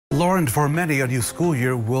Lauren, for many, a new school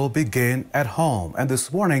year will begin at home. And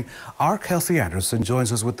this morning, our Kelsey Anderson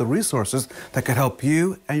joins us with the resources that can help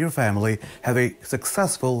you and your family have a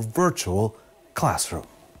successful virtual classroom.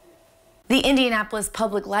 The Indianapolis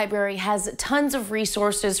Public Library has tons of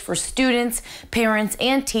resources for students, parents,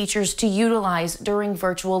 and teachers to utilize during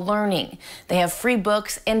virtual learning. They have free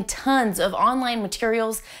books and tons of online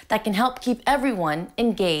materials that can help keep everyone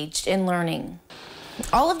engaged in learning.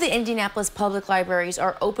 All of the Indianapolis public libraries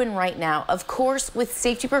are open right now, of course, with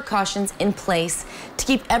safety precautions in place to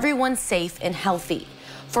keep everyone safe and healthy.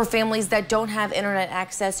 For families that don't have internet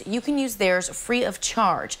access, you can use theirs free of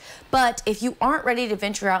charge. But if you aren't ready to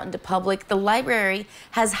venture out into public, the library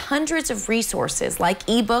has hundreds of resources like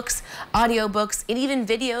ebooks, audiobooks, and even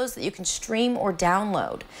videos that you can stream or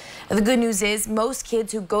download. The good news is most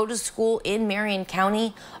kids who go to school in Marion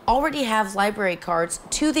County already have library cards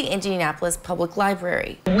to the Indianapolis Public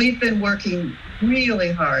Library. We've been working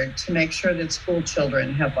really hard to make sure that school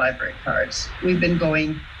children have library cards. We've been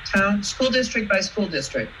going school district by school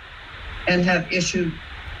district and have issued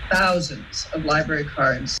thousands of library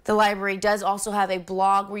cards. The library does also have a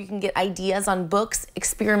blog where you can get ideas on books,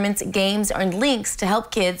 experiments, games, and links to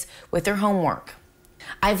help kids with their homework.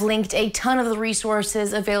 I've linked a ton of the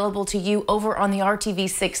resources available to you over on the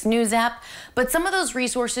RTV6 News app, but some of those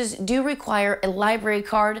resources do require a library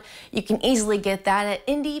card. You can easily get that at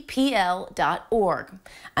indypl.org.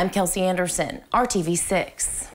 I'm Kelsey Anderson, RTV6.